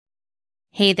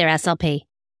Hey there, SLP.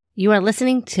 You are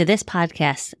listening to this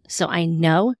podcast, so I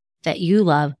know that you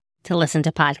love to listen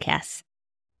to podcasts.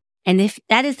 And if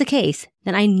that is the case,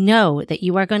 then I know that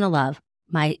you are going to love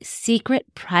my secret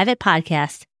private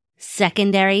podcast,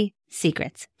 Secondary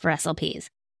Secrets for SLPs.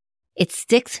 It's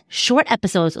 6 short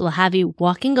episodes that will have you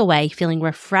walking away feeling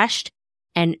refreshed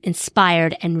and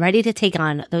inspired and ready to take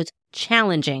on those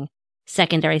challenging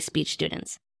secondary speech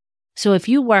students. So if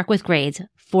you work with grades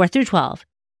 4 through 12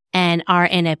 and are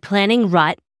in a planning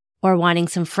rut or wanting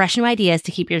some fresh new ideas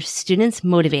to keep your students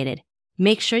motivated,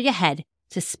 make sure you head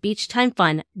to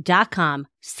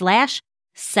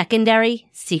speechtimefun.com/secondary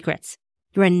secrets.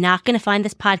 You are not going to find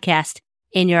this podcast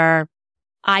in your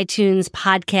iTunes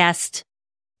podcast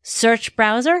search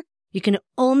browser. You can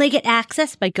only get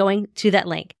access by going to that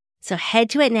link. So head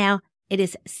to it now. It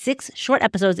is 6 short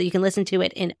episodes that you can listen to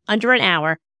it in under an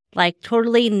hour, like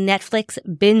totally Netflix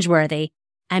binge worthy.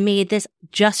 I made this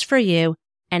just for you,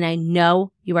 and I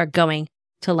know you are going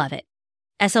to love it.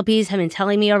 SLPs have been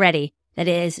telling me already that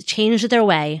it has changed their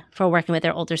way for working with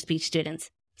their older speech students.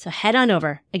 So head on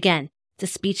over, again, to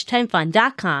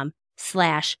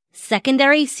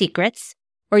speechtimefun.com/secondary secrets,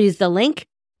 or use the link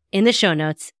in the show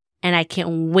notes, and I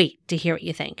can't wait to hear what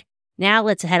you think. Now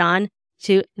let's head on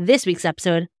to this week's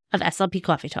episode of SLP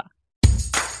Coffee Talk.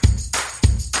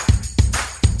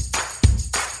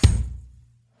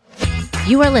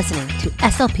 You are listening to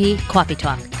SLP Coffee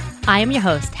Talk. I am your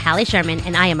host, Hallie Sherman,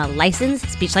 and I am a licensed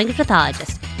speech-language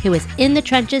pathologist who is in the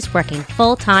trenches working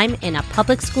full-time in a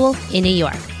public school in New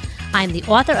York. I am the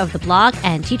author of the blog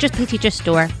and Teachers Pay Teachers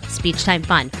store, Speech Time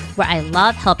Fun, where I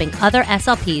love helping other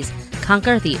SLPs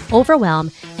conquer the overwhelm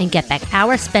and get back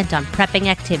hours spent on prepping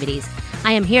activities.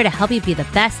 I am here to help you be the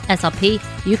best SLP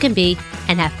you can be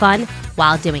and have fun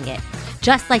while doing it.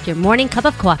 Just like your morning cup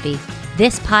of coffee,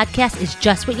 this podcast is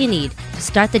just what you need to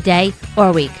start the day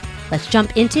or week. Let's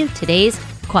jump into today's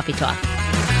Coffee Talk.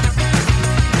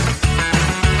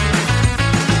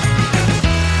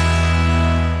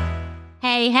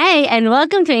 Hey, and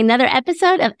welcome to another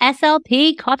episode of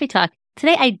SLP Coffee Talk.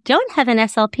 Today, I don't have an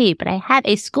SLP, but I have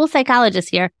a school psychologist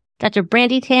here, Dr.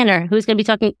 Brandi Tanner, who's going to be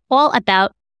talking all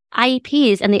about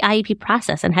IEPs and the IEP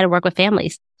process and how to work with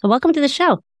families. So welcome to the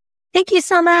show. Thank you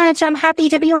so much. I'm happy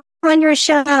to be on your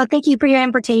show. Thank you for your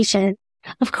invitation.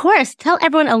 Of course. Tell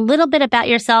everyone a little bit about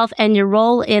yourself and your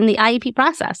role in the IEP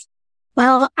process.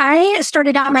 Well, I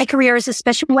started out my career as a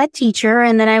special ed teacher,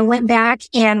 and then I went back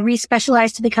and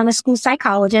re-specialized to become a school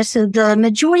psychologist. So the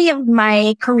majority of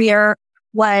my career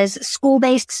was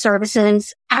school-based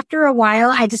services. After a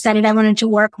while, I decided I wanted to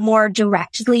work more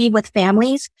directly with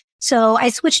families. So I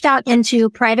switched out into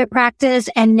private practice,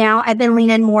 and now I've been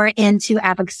leaning more into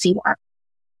advocacy work.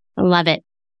 I love it.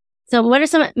 So what are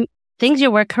some things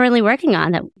you're currently working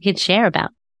on that you could share about?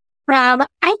 I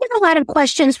get a lot of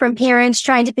questions from parents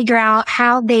trying to figure out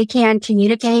how they can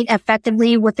communicate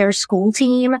effectively with their school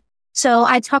team. So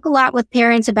I talk a lot with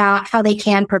parents about how they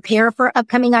can prepare for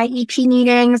upcoming IEP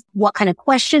meetings, what kind of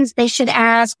questions they should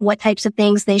ask, what types of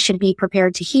things they should be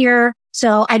prepared to hear.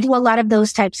 So I do a lot of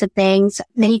those types of things.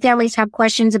 Many families have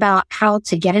questions about how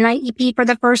to get an IEP for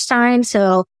the first time.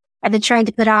 So I've been trying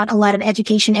to put out a lot of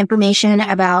education information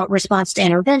about response to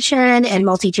intervention and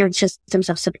multi-tiered systems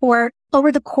of support.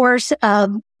 Over the course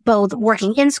of both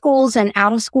working in schools and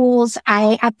out of schools,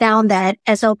 I have found that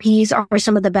SLPs are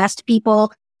some of the best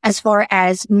people as far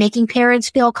as making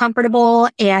parents feel comfortable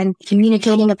and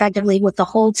communicating effectively with the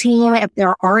whole team if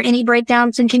there are any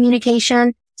breakdowns in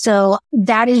communication. So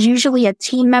that is usually a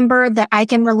team member that I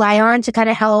can rely on to kind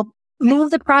of help move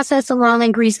the process along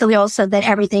and grease the wheels so that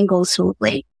everything goes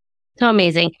smoothly. So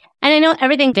amazing. And I know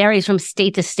everything varies from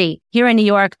state to state. Here in New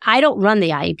York, I don't run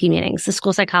the IEP meetings. The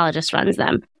school psychologist runs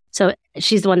them. So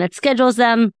she's the one that schedules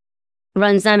them,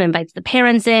 runs them, invites the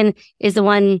parents in, is the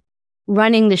one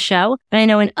running the show. But I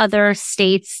know in other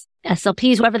states,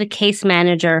 SLPs, whoever the case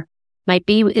manager might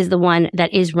be, is the one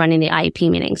that is running the IEP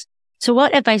meetings. So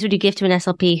what advice would you give to an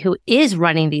SLP who is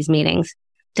running these meetings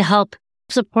to help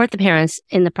support the parents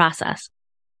in the process?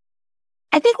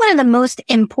 I think one of the most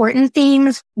important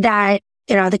things that,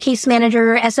 the case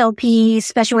manager, SLP,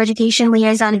 special education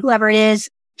liaison, whoever it is,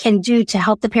 can do to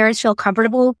help the parents feel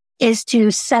comfortable is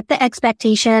to set the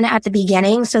expectation at the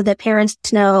beginning so that parents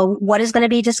know what is going to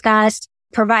be discussed,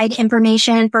 provide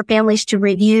information for families to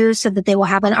review so that they will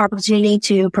have an opportunity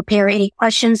to prepare any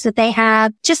questions that they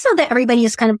have, just so that everybody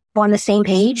is kind of on the same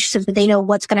page so that they know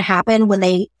what's going to happen when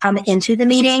they come into the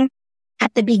meeting.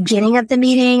 At the beginning of the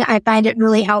meeting, I find it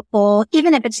really helpful,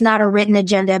 even if it's not a written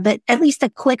agenda, but at least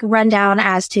a quick rundown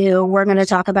as to we're going to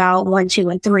talk about 1, 2,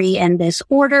 and 3 in this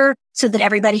order. so that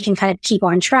everybody can kind of keep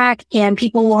on track and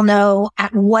people will know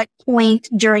at what point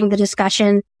during the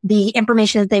discussion the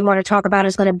information that they want to talk about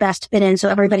is going to best fit in so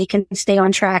everybody can stay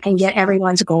on track and get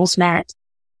everyone's goals met.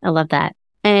 I love that.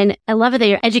 And I love it that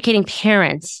you're educating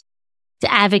parents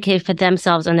to advocate for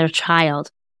themselves and their child.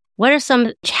 What are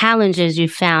some challenges you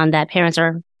found that parents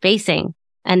are facing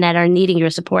and that are needing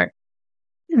your support?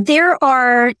 There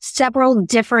are several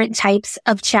different types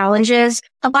of challenges.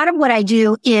 A lot of what I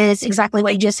do is exactly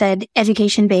what you just said,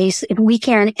 education-based. If we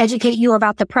can educate you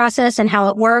about the process and how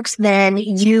it works, then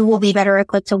you will be better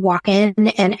equipped to walk in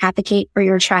and advocate for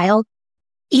your child.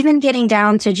 Even getting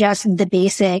down to just the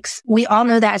basics, we all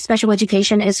know that special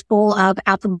education is full of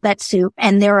alphabet soup,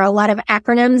 and there are a lot of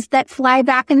acronyms that fly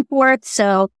back and forth.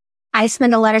 So I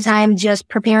spend a lot of time just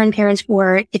preparing parents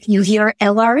for, if you hear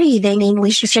LRE, they mean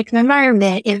least restrictive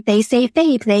environment. If they say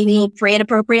FAPE, they mean free and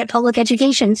appropriate public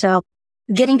education. So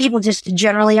getting people just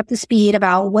generally up to speed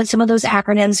about what some of those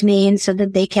acronyms mean so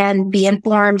that they can be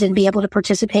informed and be able to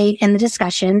participate in the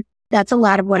discussion. That's a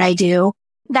lot of what I do.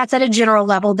 That's at a general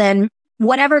level. Then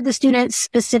whatever the student's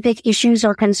specific issues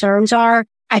or concerns are,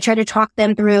 I try to talk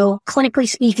them through, clinically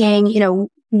speaking,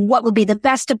 what would be the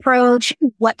best approach?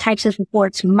 What types of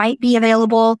supports might be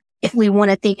available? If we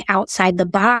want to think outside the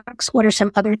box, what are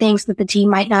some other things that the team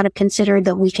might not have considered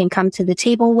that we can come to the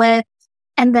table with?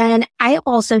 And then I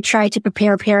also try to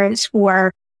prepare parents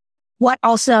for what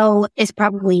also is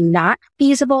probably not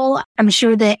feasible. I'm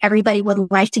sure that everybody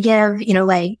would like to give,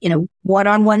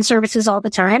 one-on-one services all the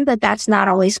time, but that's not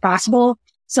always possible.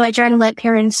 So I try to let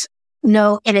parents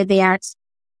know in advance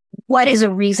what is a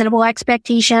reasonable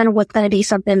expectation, what's going to be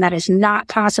something that is not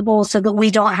possible so that we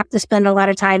don't have to spend a lot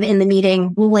of time in the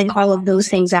meeting ruling all of those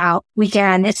things out. We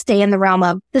can stay in the realm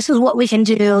of this is what we can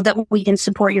do that we can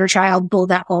support your child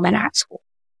build at home and at school.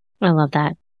 I love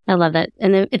that. I love that.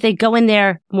 And then if they go in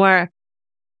there more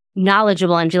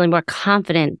knowledgeable and feeling more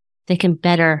confident, they can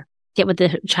better get what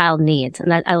the child needs.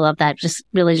 And I love that. Just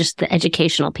the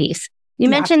educational piece. You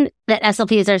mentioned that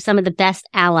SLPs are some of the best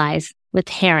allies with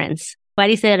parents. Why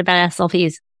do you say that about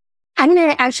SLPs? I'm going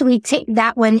to actually take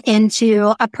that one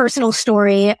into a personal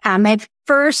story. My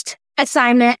first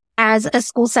assignment as a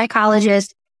school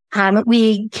psychologist,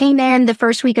 we came in the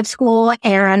first week of school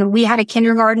and we had a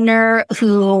kindergartner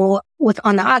who was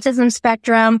on the autism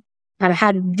spectrum,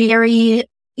 had a very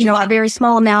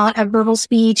small amount of verbal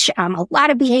speech, a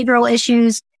lot of behavioral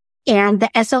issues. And the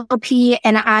SLP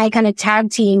and I kind of tag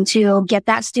team to get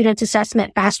that student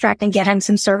assessment fast tracked and get him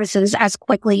some services as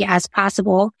quickly as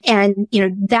possible. And,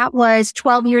 that was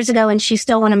 12 years ago and she's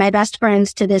still one of my best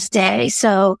friends to this day.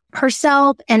 So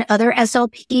herself and other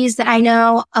SLPs that I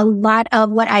know, a lot of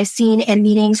what I've seen in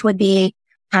meetings would be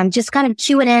just kind of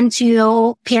cueing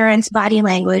into parents' body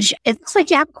language. It looks like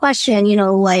you have a question,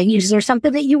 is there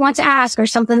something that you want to ask or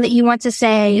something that you want to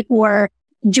say, or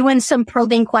doing some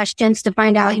probing questions to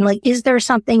find out, is there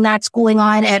something that's going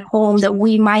on at home that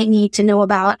we might need to know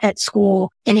about at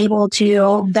school and able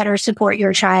to better support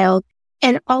your child?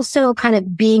 And also kind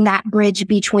of being that bridge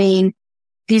between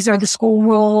these are the school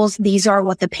rules, these are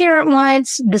what the parent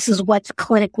wants, this is what's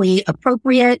clinically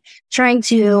appropriate, trying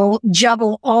to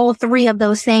juggle all three of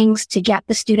those things to get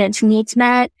the student's needs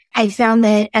met. I found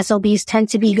that SLBs tend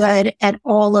to be good at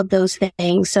all of those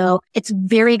things. So it's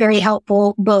very, very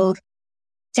helpful both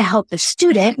to help the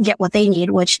student get what they need,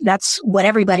 which that's what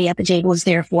everybody at the table is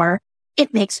there for.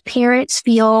 It makes parents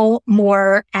feel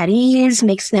more at ease,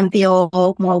 makes them feel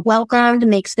more welcomed,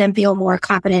 makes them feel more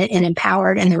confident and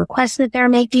empowered in the requests that they're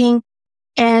making.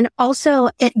 And also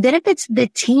it benefits the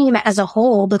team as a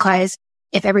whole because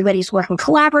if everybody's working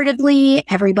collaboratively,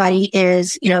 everybody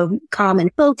is, calm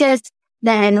and focused,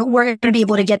 then we're going to be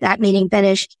able to get that meeting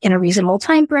finished in a reasonable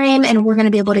time frame, and we're going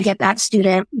to be able to get that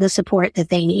student the support that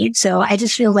they need. So I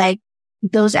just feel like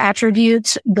those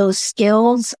attributes, those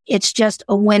skills, it's just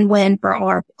a win-win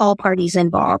for all parties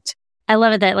involved. I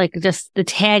love it that just the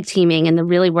tag teaming and the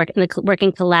really working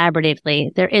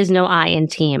collaboratively. There is no I in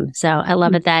team. So I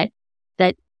love it that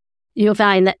you'll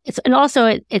find that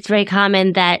it's very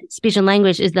common that speech and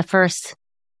language is the first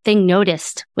thing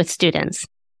noticed with students.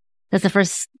 That's the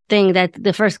first thing,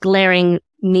 the first glaring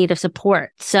need of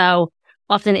support. So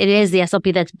often it is the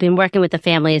SLP that's been working with the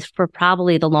families for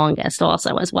probably the longest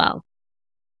also as well.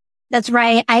 That's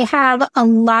right. I have a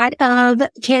lot of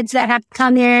kids that have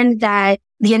come in that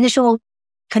the initial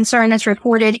concern that's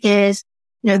reported is,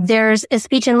 there's a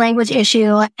speech and language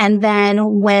issue. And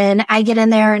then when I get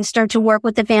in there and start to work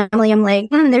with the family, I'm like,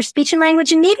 there's speech and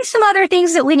language and maybe some other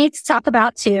things that we need to talk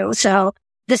about too. So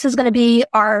this is going to be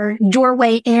our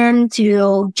doorway in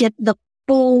to get the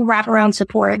full wraparound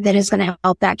support that is going to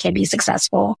help that kid be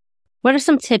successful. What are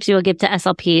some tips you will give to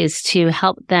SLPs to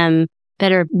help them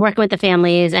better work with the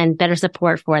families and better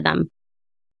support for them?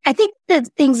 I think the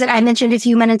things that I mentioned a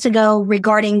few minutes ago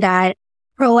regarding that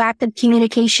proactive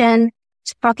communication,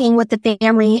 talking with the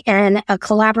family in a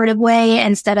collaborative way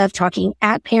instead of talking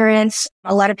at parents.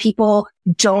 A lot of people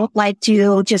don't like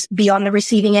to just be on the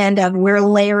receiving end of we're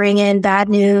layering in bad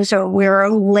news or we're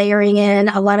layering in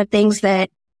a lot of things that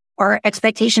are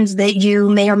expectations that you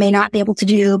may or may not be able to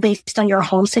do based on your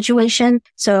home situation.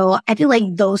 So I feel like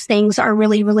those things are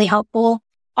really, really helpful.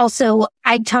 Also,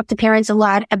 I talk to parents a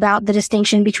lot about the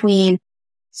distinction between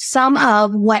some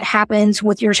of what happens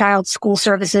with your child's school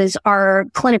services are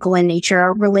clinical in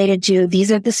nature, related to these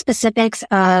are the specifics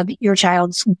of your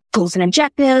child's goals and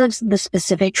objectives, the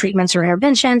specific treatments or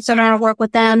interventions that are going to work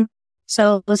with them.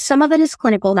 So some of it is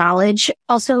clinical knowledge.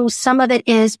 Also, some of it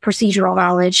is procedural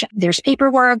knowledge. There's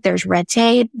paperwork, there's red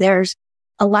tape, there's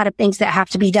a lot of things that have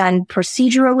to be done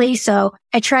procedurally. So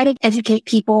I try to educate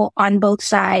people on both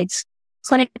sides.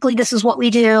 Clinically, this is what we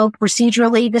do.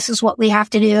 Procedurally, this is what we have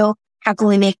to do. How can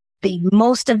we make the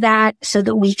most of that so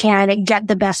that we can get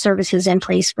the best services in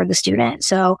place for the student?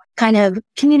 So kind of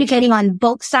communicating on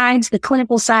both sides, the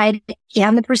clinical side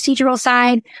and the procedural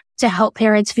side, to help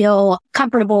parents feel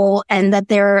comfortable and that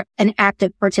they're an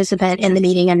active participant in the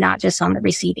meeting and not just on the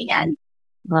receiving end.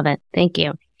 Love it. Thank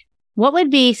you. What would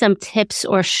be some tips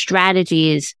or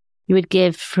strategies you would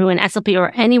give to an SLP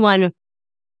or anyone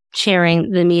chairing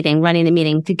the meeting, running the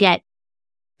meeting, to get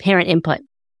parent input?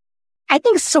 I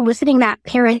think soliciting that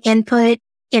parent input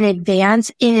in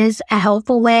advance is a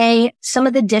helpful way. Some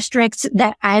of the districts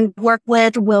that I work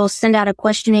with will send out a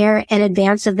questionnaire in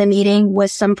advance of the meeting with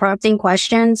some prompting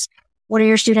questions. What are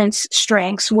your students'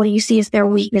 strengths? What do you see as their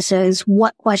weaknesses?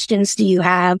 What questions do you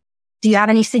have? Do you have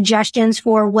any suggestions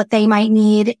for what they might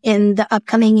need in the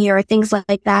upcoming year? Things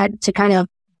like that to kind of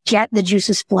get the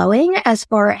juices flowing as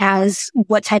far as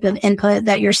what type of input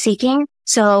that you're seeking.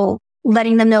 So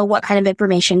letting them know what kind of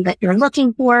information that you're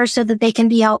looking for so that they can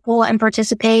be helpful and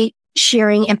participate,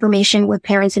 sharing information with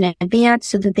parents in advance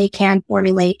so that they can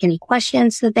formulate any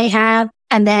questions that they have.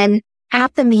 And then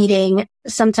at the meeting,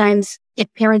 sometimes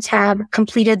if parents have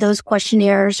completed those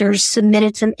questionnaires or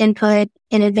submitted some input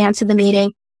in advance of the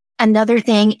meeting, another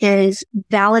thing is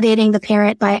validating the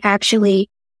parent by actually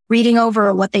reading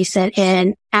over what they sent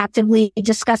in, actively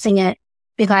discussing it.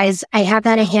 Because I have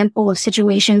had a handful of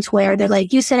situations where they're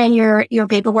like, you sent in your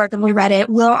paperwork and we read it.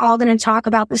 We're all going to talk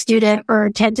about the student for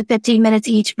 10 to 15 minutes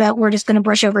each, but we're just going to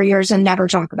brush over yours and never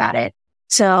talk about it.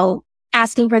 So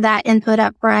asking for that input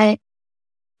up front,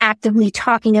 actively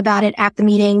talking about it at the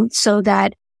meeting so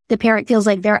that the parent feels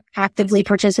like they're actively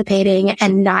participating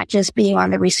and not just being on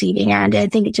the receiving end. I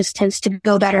think it just tends to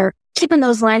go better keeping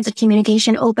those lines of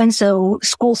communication open so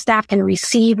school staff can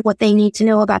receive what they need to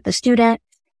know about the student.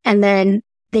 And then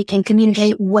they can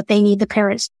communicate what they need the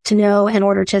parents to know in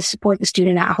order to support the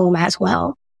student at home as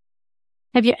well.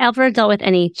 Have you ever dealt with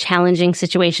any challenging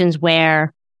situations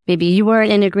where maybe you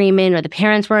weren't in agreement or the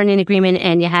parents weren't in agreement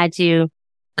and you had to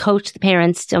coach the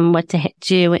parents on what to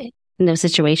do in those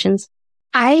situations?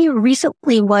 I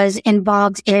recently was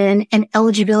involved in an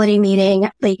eligibility meeting.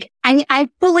 Like I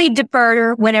fully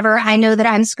defer whenever I know that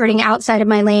I'm skirting outside of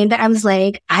my lane, but I was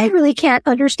like, I really can't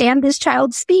understand this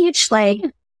child's speech. Like,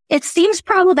 it seems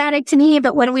problematic to me,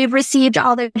 but when we've received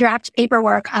all the draft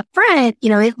paperwork up front,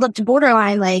 it looked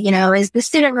borderline like, is the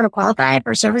student going to qualify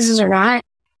for services or not?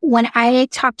 When I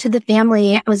talked to the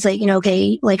family, I was like,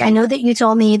 okay, like I know that you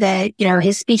told me that,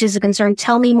 his speech is a concern.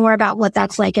 Tell me more about what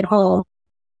that's like at home.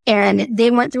 And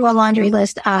they went through a laundry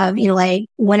list of, like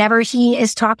whenever he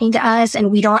is talking to us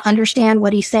and we don't understand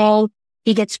what he's saying,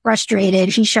 he gets frustrated.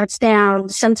 He shuts down.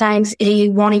 Sometimes he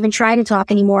won't even try to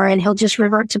talk anymore and he'll just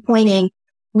revert to pointing.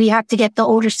 We have to get the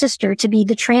older sister to be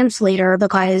the translator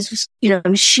because,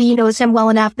 she knows him well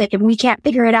enough that if we can't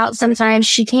figure it out, sometimes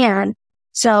she can.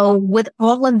 So with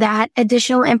all of that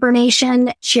additional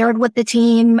information shared with the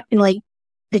team, and like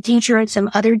the teacher and some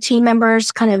other team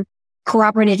members kind of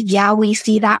corroborated, yeah, we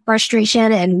see that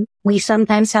frustration and we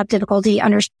sometimes have difficulty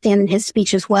understanding his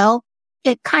speech as well.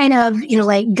 It kind of,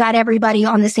 got everybody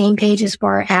on the same page as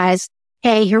far as,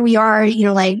 hey, here we are,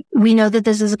 we know that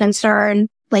this is a concern.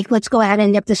 Like, let's go ahead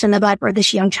and nip this in the bud for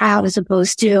this young child as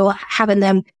opposed to having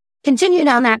them continue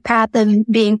down that path of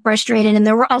being frustrated. And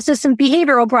there were also some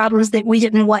behavioral problems that we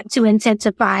didn't want to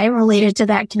intensify related to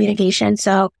that communication.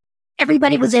 So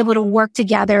everybody was able to work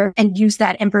together and use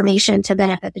that information to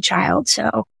benefit the child.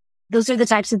 So those are the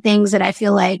types of things that I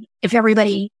feel like if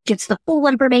everybody gets the full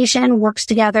information, works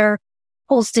together,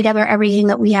 pulls together everything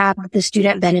that we have, the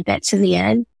student benefits in the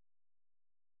end.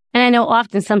 And I know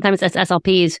often sometimes as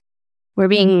SLPs, we're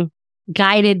being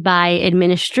guided by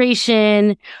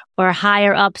administration or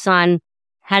higher ups on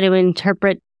how to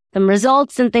interpret the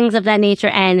results and things of that nature.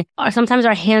 And sometimes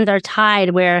our hands are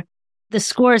tied where the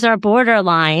scores are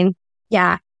borderline.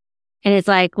 Yeah. And it's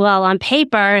like, well, on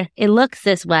paper, it looks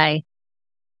this way.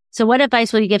 So what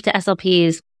advice will you give to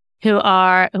SLPs who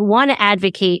want to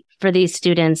advocate for these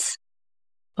students,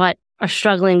 but are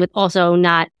struggling with also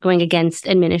not going against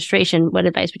administration? What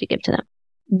advice would you give to them?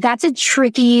 That's a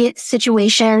tricky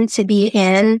situation to be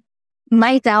in.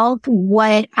 Myself,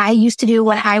 what I used to do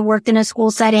when I worked in a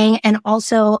school setting, and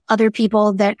also other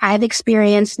people that I've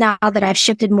experienced now that I've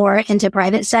shifted more into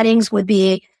private settings, would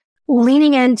be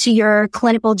leaning into your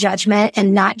clinical judgment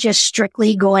and not just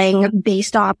strictly going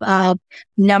based off of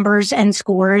numbers and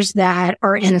scores that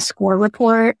are in a score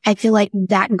report. I feel like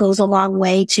that goes a long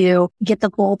way to get the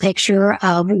full picture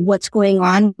of what's going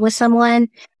on with someone,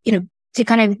 to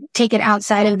kind of take it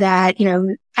outside of that.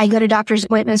 I go to doctor's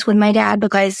appointments with my dad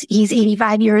because he's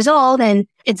 85 years old, and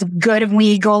it's good if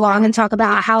we go along and talk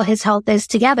about how his health is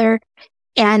together.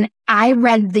 And I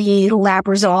read the lab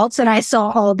results and I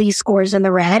saw all these scores in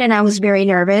the red, and I was very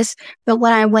nervous. But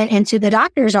when I went into the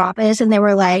doctor's office and they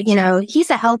were like, he's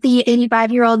a healthy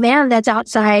 85-year-old man that's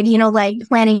outside,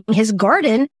 planting his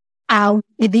garden.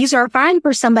 These are fine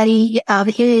for somebody of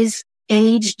his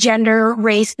age, gender,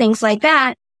 race, things like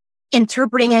that.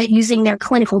 Interpreting it using their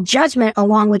clinical judgment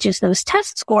along with just those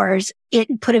test scores,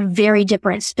 it put a very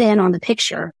different spin on the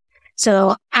picture.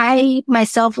 So I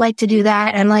myself like to do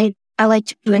that. And I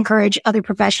like to encourage other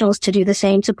professionals to do the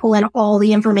same, to pull in all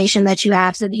the information that you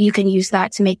have so that you can use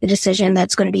that to make the decision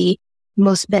that's going to be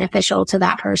most beneficial to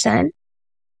that person.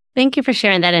 Thank you for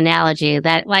sharing that analogy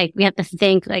that we have to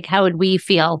think how would we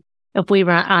feel if we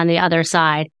were on the other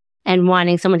side, and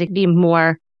wanting someone to be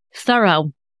more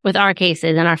thorough with our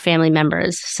cases and our family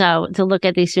members. So to look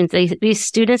at these students, these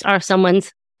students are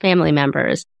someone's family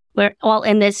members. We're all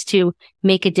in this to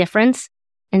make a difference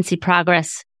and see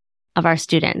progress of our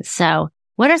students. So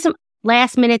what are some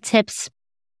last minute tips,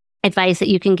 advice that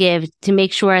you can give to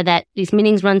make sure that these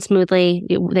meetings run smoothly,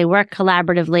 they work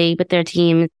collaboratively with their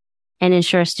teams, and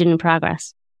ensure student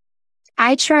progress?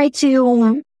 I try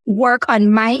to work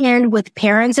on my end with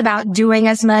parents about doing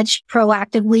as much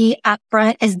proactively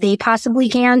upfront as they possibly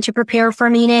can to prepare for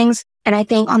meetings. And I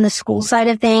think on the school side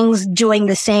of things, doing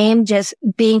the same, just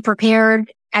being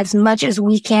prepared as much as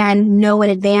we can know in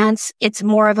advance. It's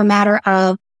more of a matter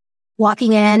of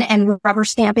walking in and rubber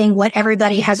stamping what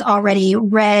everybody has already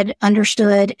read,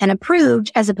 understood, and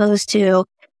approved, as opposed to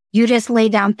you just lay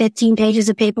down 15 pages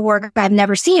of paperwork I've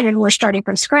never seen and we're starting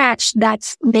from scratch.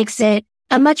 That makes it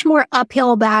a much more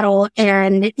uphill battle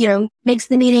and, makes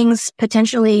the meetings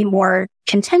potentially more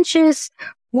contentious,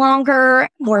 longer,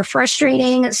 more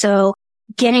frustrating. So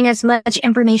getting as much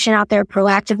information out there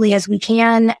proactively as we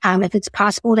can. If it's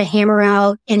possible to hammer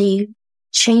out any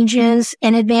changes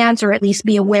in advance, or at least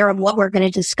be aware of what we're going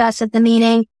to discuss at the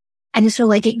meeting. I just feel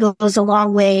like it goes a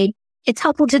long way. It's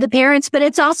helpful to the parents, but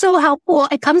it's also helpful.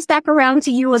 It comes back around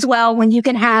to you as well when you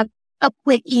can have a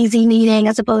quick, easy meeting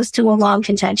as opposed to a long,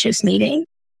 contentious meeting.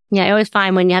 Yeah, I always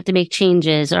find when you have to make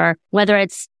changes, or whether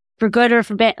it's for good or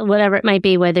for bad, whatever it might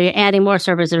be, whether you're adding more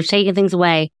servers or taking things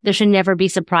away, there should never be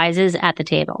surprises at the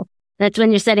table. That's when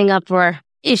you're setting up for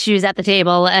issues at the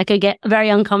table. It could get very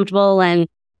uncomfortable. And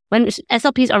when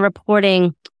SLPs are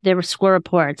reporting their score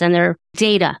reports and their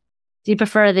data, do you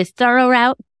prefer the thorough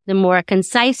route, the more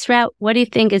concise route? What do you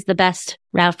think is the best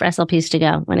route for SLPs to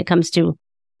go when it comes to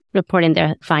reporting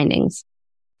their findings?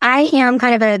 I am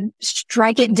kind of a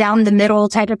strike it down the middle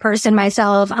type of person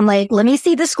myself. I'm like, let me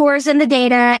see the scores and the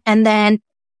data, and then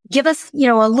give us,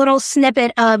 a little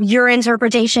snippet of your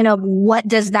interpretation of what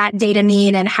does that data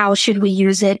mean and how should we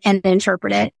use it and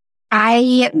interpret it.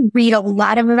 I read a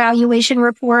lot of evaluation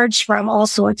reports from all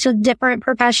sorts of different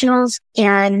professionals,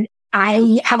 and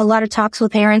I have a lot of talks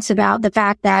with parents about the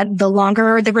fact that the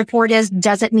longer the report is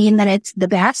doesn't mean that it's the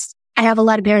best. I have a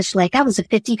lot of parents like, that was a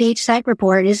 50-page psych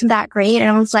report. Isn't that great? And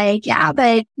I was like, yeah,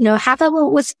 but, half of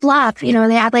it was fluff. They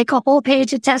had like a whole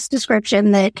page of test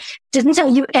description that didn't tell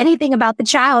you anything about the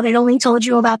child. It only told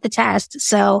you about the test.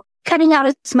 So cutting out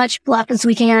as much fluff as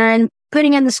we can,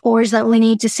 putting in the scores that we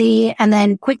need to see, and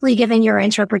then quickly giving your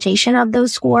interpretation of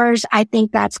those scores. I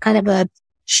think that's kind of a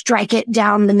strike it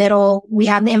down the middle. We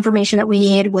have the information that we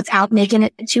need without making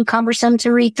it too cumbersome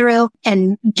to read through,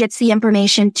 and gets the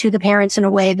information to the parents in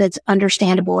a way that's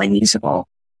understandable and usable.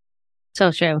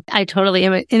 So true. I totally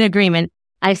am in agreement.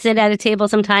 I sit at a table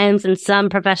sometimes and some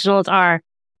professionals are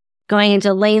going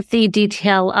into lengthy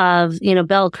detail of,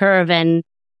 bell curve and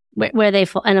where they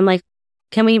fall. And I'm like,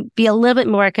 can we be a little bit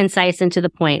more concise and to the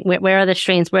point? Where are the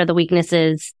strengths? Where are the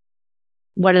weaknesses?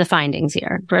 what are the findings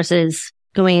here versus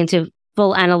going into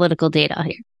full analytical data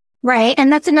here. Right.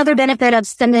 And that's another benefit of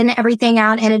sending everything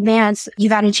out in advance.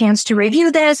 You've had a chance to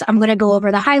review this. I'm going to go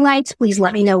over the highlights. Please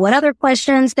let me know what other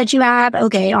questions that you have.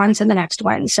 Okay, on to the next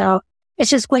one. So it's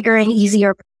just quicker and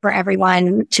easier for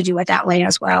everyone to do it that way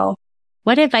as well.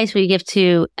 What advice would you give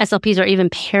to SLPs or even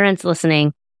parents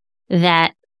listening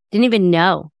that didn't even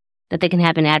know that they can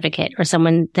have an advocate or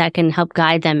someone that can help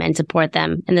guide them and support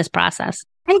them in this process?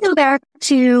 I go back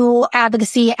to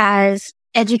advocacy as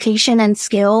education and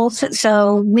skills.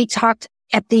 So we talked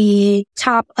at the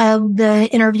top of the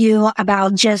interview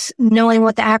about just knowing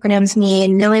what the acronyms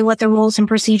mean, knowing what the rules and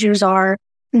procedures are,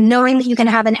 knowing that you can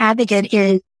have an advocate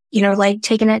is, like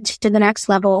taking it to the next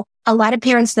level. A lot of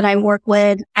parents that I work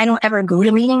with, I don't ever go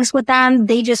to meetings with them.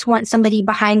 They just want somebody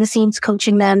behind the scenes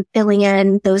coaching them, filling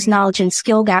in those knowledge and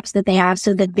skill gaps that they have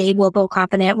so that they will feel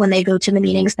confident when they go to the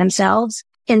meetings themselves.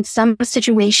 In some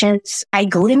situations, I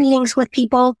go to meetings with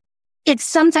people. It's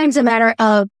sometimes a matter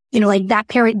of, like that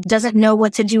parent doesn't know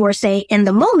what to do or say in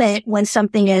the moment when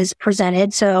something is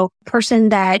presented. So a person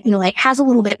that, has a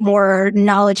little bit more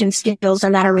knowledge and skills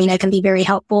in that arena can be very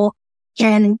helpful.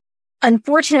 And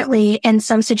unfortunately, in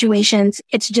some situations,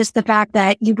 it's just the fact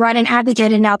that you brought an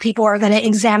advocate and now people are going to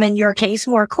examine your case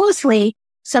more closely.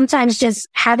 Sometimes just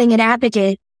having an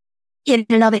advocate in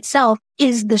and of itself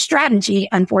is the strategy,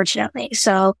 unfortunately.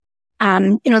 So,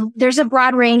 there's a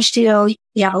broad range to,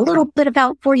 we have a little bit of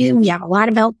help for you. We have a lot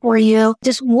of help for you.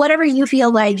 Just whatever you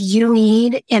feel like you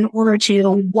need in order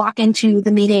to walk into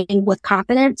the meeting with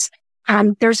confidence.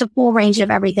 There's a full range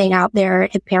of everything out there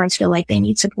if parents feel like they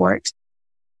need support.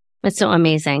 It's so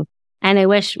amazing. And I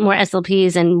wish more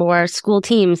SLPs and more school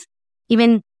teams,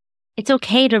 even it's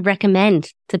okay to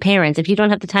recommend to parents if you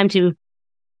don't have the time to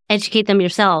educate them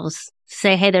yourselves.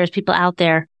 Say, hey, there's people out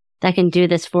there that can do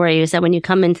this for you. So that when you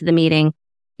come into the meeting,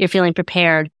 you're feeling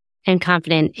prepared and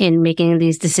confident in making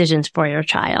these decisions for your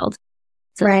child.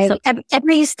 Right.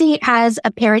 Every state has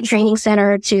a parent training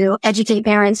center to educate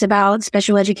parents about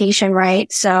special education,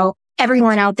 right? So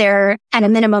everyone out there at a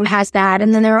minimum has that.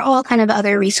 And then there are all kind of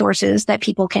other resources that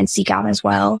people can seek out as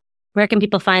well. Where can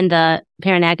people find the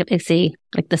parent advocacy,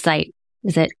 like the site?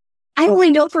 Is it? I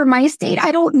only know for my state.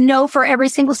 I don't know for every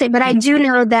single state, but I do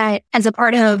know that as a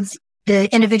part of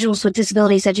the Individuals with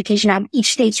Disabilities Education Act,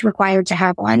 each state's required to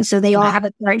have one. So they all have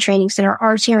a parent training center.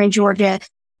 Ours here in Georgia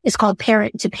is called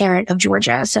Parent to Parent of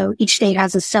Georgia. So each state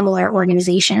has a similar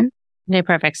organization. Okay,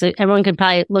 perfect. So everyone can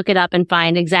probably look it up and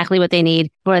find exactly what they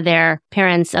need for their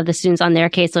parents of the students on their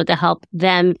caseload to help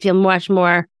them feel much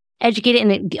more educated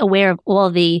and aware of all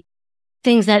the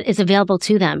things that is available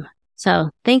to them. So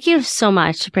thank you so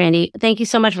much, Brandi. Thank you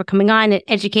so much for coming on and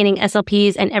educating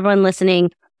SLPs and everyone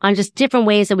listening on just different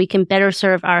ways that we can better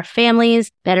serve our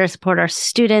families, better support our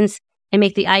students, and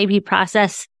make the IEP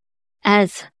process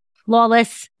as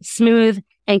flawless, smooth,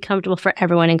 and comfortable for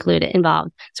everyone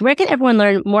involved. So where can everyone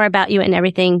learn more about you and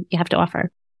everything you have to offer?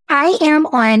 I am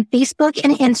on Facebook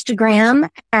and Instagram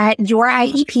at Your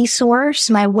IEP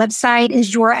Source. My website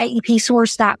is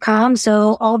youriepsource.com.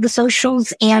 So all the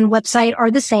socials and website are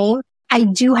the same. I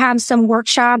do have some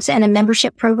workshops and a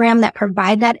membership program that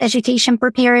provide that education for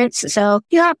parents. So if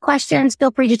you have questions,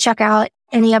 feel free to check out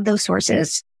any of those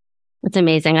sources. That's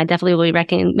amazing. I definitely will be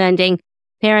recommending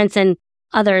parents and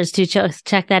others to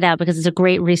check that out because it's a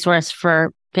great resource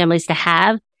for families to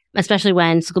have, especially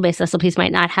when school-based SLPs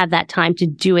might not have that time to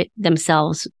do it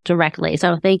themselves directly.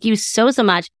 So thank you so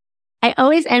much. I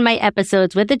always end my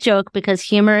episodes with a joke because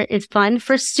humor is fun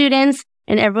for students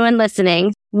and everyone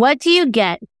listening. What do you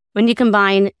get when you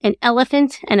combine an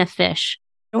elephant and a fish?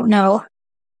 I don't know.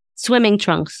 Swimming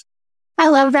trunks. I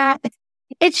love that.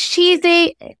 It's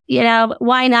cheesy.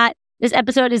 Why not? This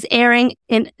episode is airing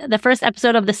in the first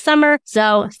episode of the summer,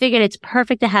 so figured it's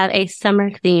perfect to have a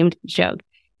summer-themed joke.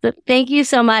 So thank you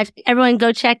so much. Everyone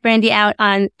go check Brandi out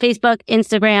on Facebook,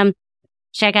 Instagram.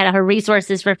 Check out her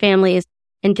resources for families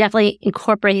and definitely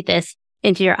incorporate this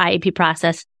into your IEP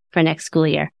process for next school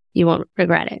year. You won't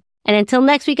regret it. And until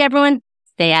next week, everyone,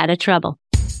 stay out of trouble.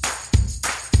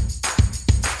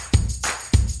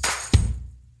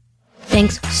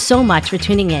 Thanks so much for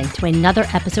tuning in to another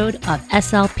episode of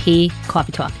SLP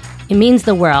Coffee Talk. It means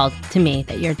the world to me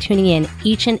that you're tuning in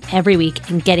each and every week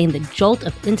and getting the jolt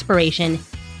of inspiration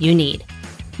you need.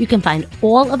 You can find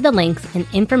all of the links and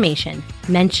information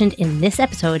mentioned in this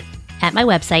episode at my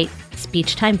website,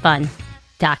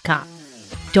 speechtimefun.com.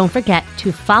 Don't forget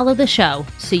to follow the show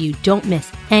so you don't miss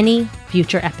any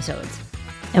future episodes.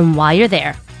 And while you're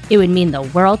there, it would mean the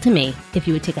world to me if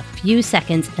you would take a few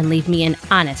seconds and leave me an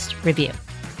honest review.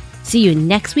 See you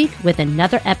next week with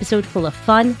another episode full of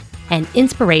fun, and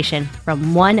inspiration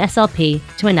from one SLP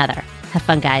to another. Have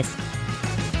fun, guys.